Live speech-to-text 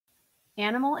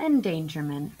Animal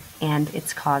endangerment and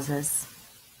its causes.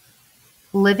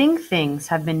 Living things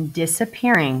have been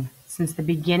disappearing since the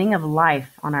beginning of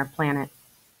life on our planet.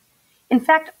 In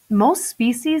fact, most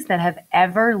species that have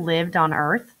ever lived on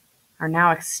Earth are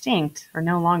now extinct or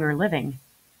no longer living.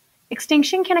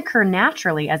 Extinction can occur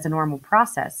naturally as a normal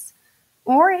process,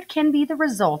 or it can be the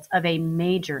result of a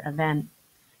major event.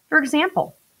 For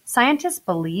example, scientists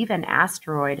believe an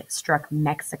asteroid struck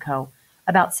Mexico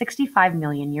about 65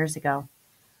 million years ago.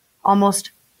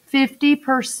 Almost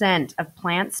 50% of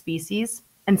plant species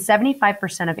and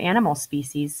 75% of animal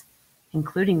species,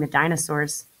 including the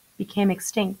dinosaurs, became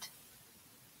extinct.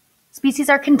 Species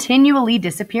are continually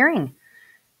disappearing.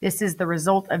 This is the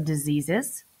result of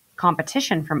diseases,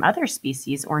 competition from other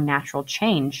species, or natural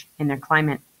change in their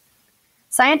climate.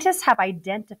 Scientists have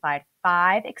identified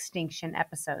 5 extinction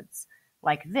episodes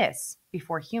like this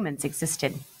before humans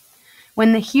existed.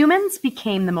 When the humans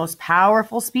became the most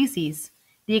powerful species,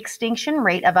 the extinction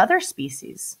rate of other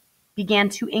species began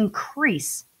to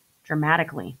increase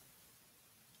dramatically.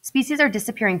 Species are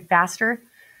disappearing faster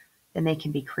than they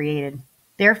can be created.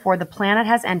 Therefore, the planet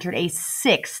has entered a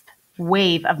 6th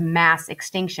wave of mass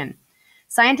extinction.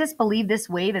 Scientists believe this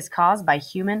wave is caused by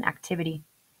human activity.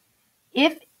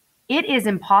 If it is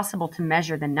impossible to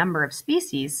measure the number of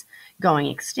species going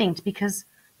extinct because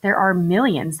there are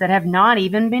millions that have not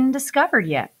even been discovered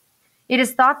yet. It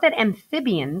is thought that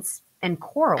amphibians and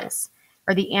corals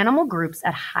are the animal groups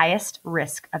at highest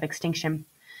risk of extinction.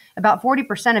 About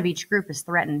 40% of each group is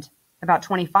threatened. About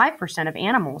 25% of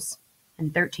animals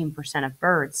and 13% of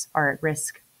birds are at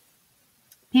risk.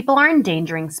 People are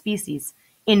endangering species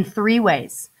in 3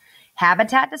 ways: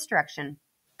 habitat destruction,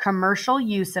 commercial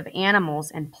use of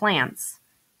animals and plants,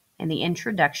 and the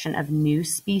introduction of new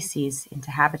species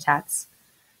into habitats.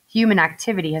 Human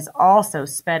activity has also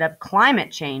sped up climate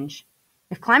change.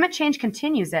 If climate change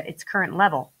continues at its current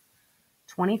level,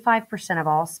 25% of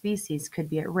all species could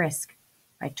be at risk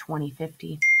by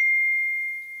 2050.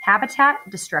 Habitat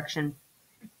destruction.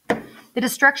 The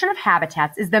destruction of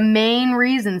habitats is the main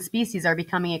reason species are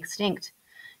becoming extinct.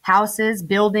 Houses,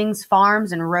 buildings,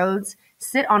 farms, and roads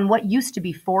sit on what used to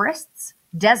be forests,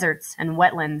 deserts, and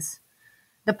wetlands.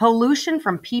 The pollution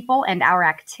from people and our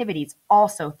activities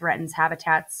also threatens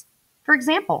habitats. For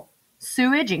example,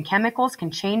 sewage and chemicals can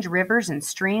change rivers and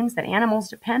streams that animals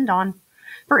depend on.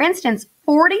 For instance,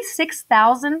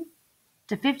 46,000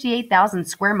 to 58,000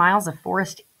 square miles of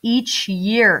forest each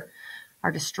year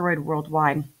are destroyed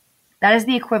worldwide. That is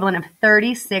the equivalent of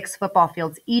 36 football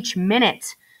fields each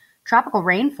minute. Tropical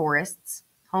rainforests,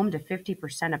 home to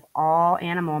 50% of all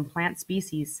animal and plant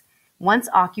species, once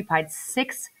occupied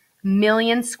 6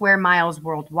 million square miles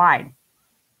worldwide.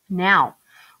 Now,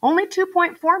 only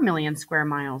 2.4 million square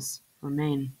miles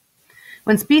remain.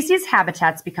 When species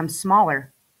habitats become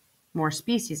smaller, more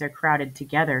species are crowded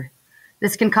together.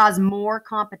 This can cause more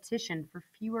competition for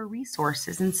fewer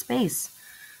resources in space.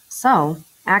 So,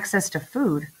 access to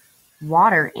food,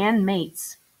 water, and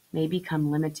mates may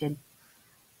become limited.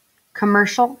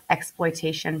 Commercial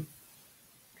exploitation.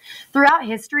 Throughout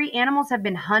history, animals have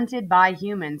been hunted by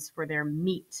humans for their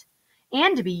meat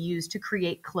and to be used to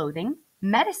create clothing,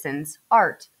 medicines,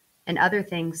 art, and other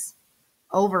things.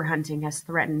 Overhunting has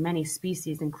threatened many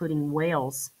species, including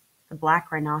whales, the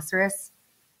black rhinoceros,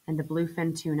 and the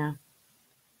bluefin tuna.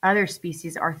 Other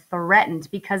species are threatened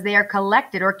because they are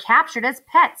collected or captured as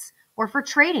pets or for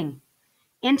trading.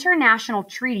 International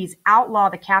treaties outlaw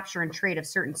the capture and trade of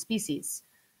certain species,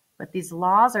 but these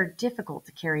laws are difficult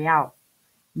to carry out.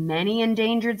 Many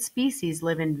endangered species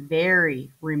live in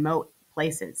very remote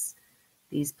places.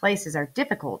 These places are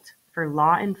difficult for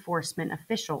law enforcement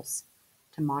officials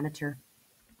to monitor.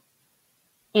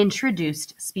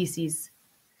 Introduced species.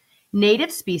 Native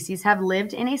species have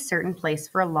lived in a certain place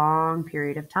for a long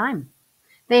period of time.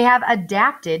 They have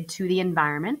adapted to the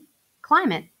environment,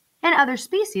 climate, and other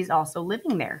species also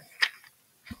living there.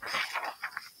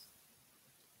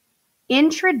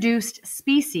 Introduced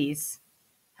species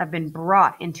have been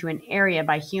brought into an area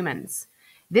by humans.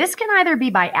 This can either be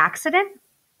by accident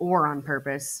or on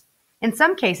purpose. In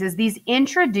some cases, these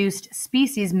introduced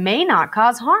species may not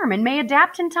cause harm and may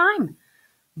adapt in time.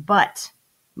 But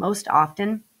most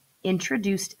often,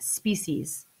 introduced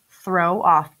species throw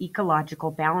off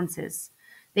ecological balances.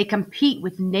 They compete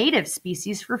with native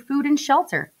species for food and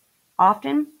shelter.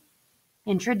 Often,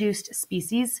 introduced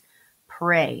species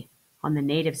prey on the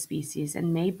native species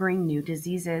and may bring new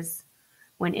diseases.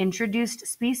 When introduced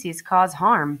species cause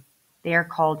harm, they are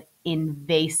called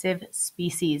invasive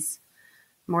species.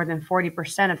 More than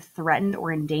 40% of threatened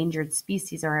or endangered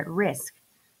species are at risk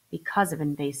because of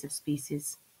invasive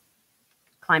species.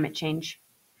 Climate change.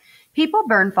 People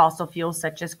burn fossil fuels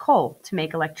such as coal to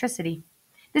make electricity.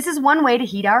 This is one way to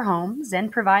heat our homes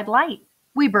and provide light.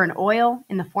 We burn oil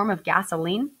in the form of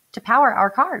gasoline to power our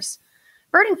cars.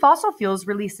 Burning fossil fuels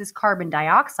releases carbon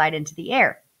dioxide into the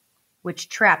air, which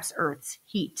traps Earth's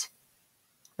heat.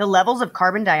 The levels of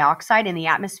carbon dioxide in the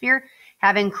atmosphere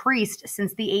have increased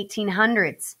since the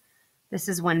 1800s. This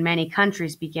is when many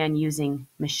countries began using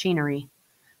machinery.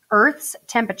 Earth's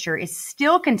temperature is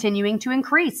still continuing to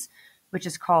increase, which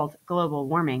is called global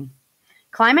warming.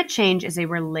 Climate change is a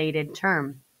related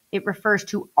term. It refers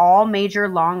to all major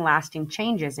long-lasting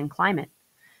changes in climate.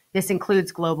 This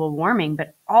includes global warming,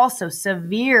 but also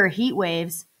severe heat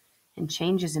waves and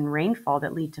changes in rainfall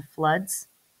that lead to floods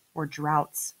or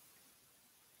droughts.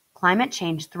 Climate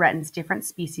change threatens different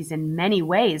species in many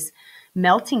ways.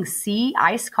 Melting sea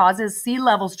ice causes sea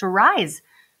levels to rise,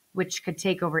 which could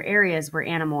take over areas where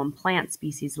animal and plant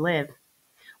species live.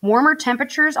 Warmer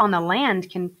temperatures on the land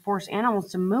can force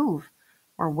animals to move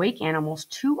or wake animals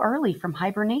too early from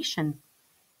hibernation.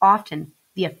 Often,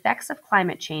 the effects of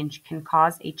climate change can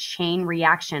cause a chain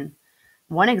reaction.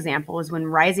 One example is when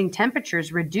rising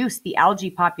temperatures reduce the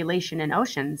algae population in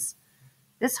oceans.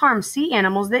 This harms sea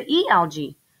animals that eat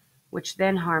algae, which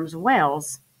then harms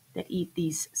whales that eat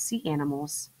these sea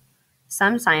animals.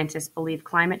 Some scientists believe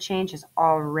climate change has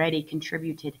already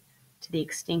contributed to the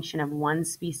extinction of one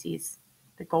species,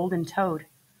 the golden toad,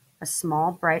 a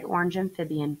small bright orange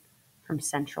amphibian from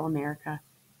Central America.